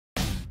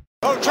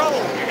Oh, trouble.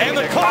 And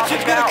the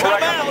caution's going to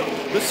come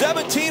out. The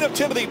 17 of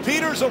Timothy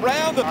Peters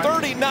around, the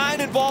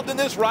 39 involved in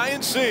this,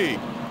 Ryan Sieg.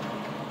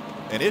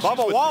 And it's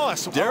Bubba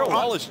Wallace. Darrel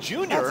Wallace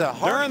Jr.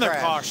 They're in their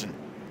caution.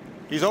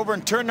 He's over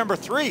in turn number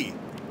 3.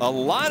 A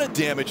lot of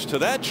damage to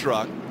that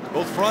truck,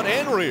 both front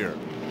and rear.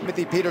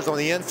 Timothy Peters on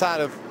the inside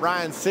of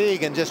Ryan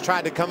Sieg and just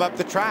tried to come up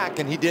the track,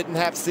 and he didn't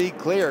have Sieg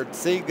cleared.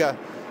 Sieg,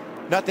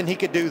 nothing he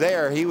could do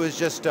there. He was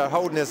just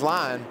holding his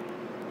line.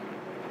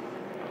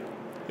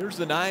 Here's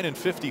the 9 and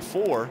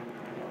 54.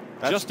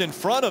 Just in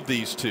front of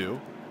these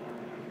two.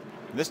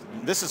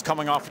 This is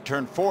coming off of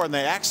turn 4, and the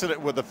accident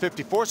with the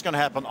 54 is going to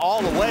happen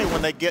all the way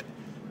when they get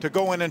to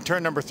go in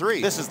turn number 3.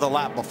 This is the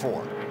lap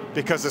before,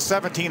 because the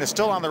 17 is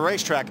still on the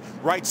racetrack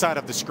right side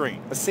of the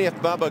screen. Let's see if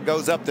Bubba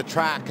goes up the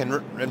track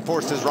and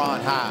forces Ron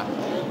high.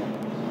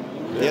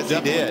 Yes, he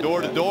did.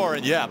 Door to door,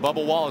 and yeah,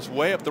 Bubba Wallace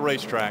way up the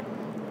racetrack.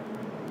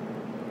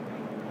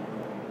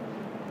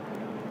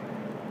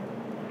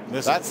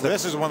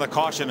 This is when the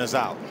caution is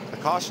out. The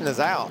caution is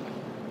out.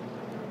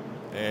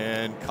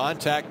 And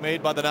contact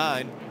made by the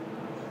 9.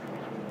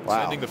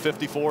 Wow. Sending the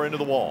 54 into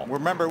the wall.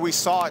 Remember, we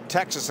saw at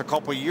Texas a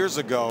couple years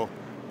ago,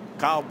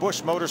 Kyle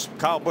Busch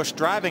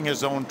driving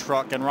his own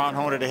truck and Ron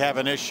Hornaday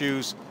having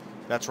issues.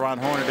 That's Ron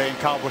Hornaday and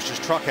Kyle Busch's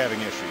truck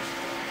having issues.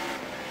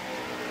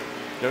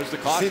 There's the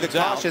caution. See, the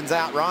caution's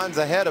out. Ron's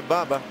ahead of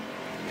Bubba.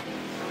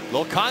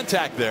 Little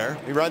contact there.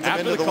 He runs him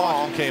after into the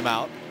wall. Caution came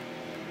out.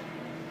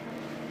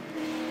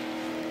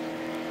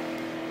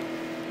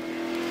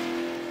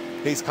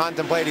 He's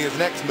contemplating his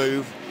next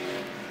move.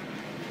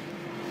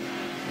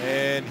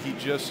 And he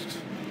just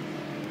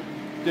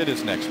did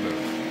his next move.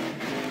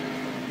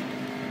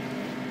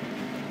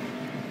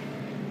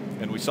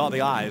 And we saw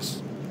the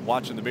eyes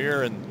watching the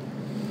mirror, and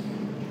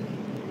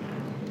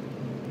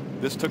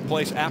this took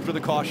place after the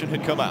caution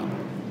had come out.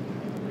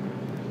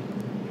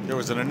 There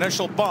was an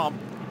initial bump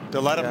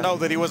to let him know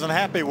that he wasn't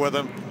happy with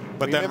him,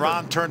 but then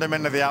Ron turned him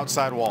into the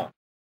outside wall.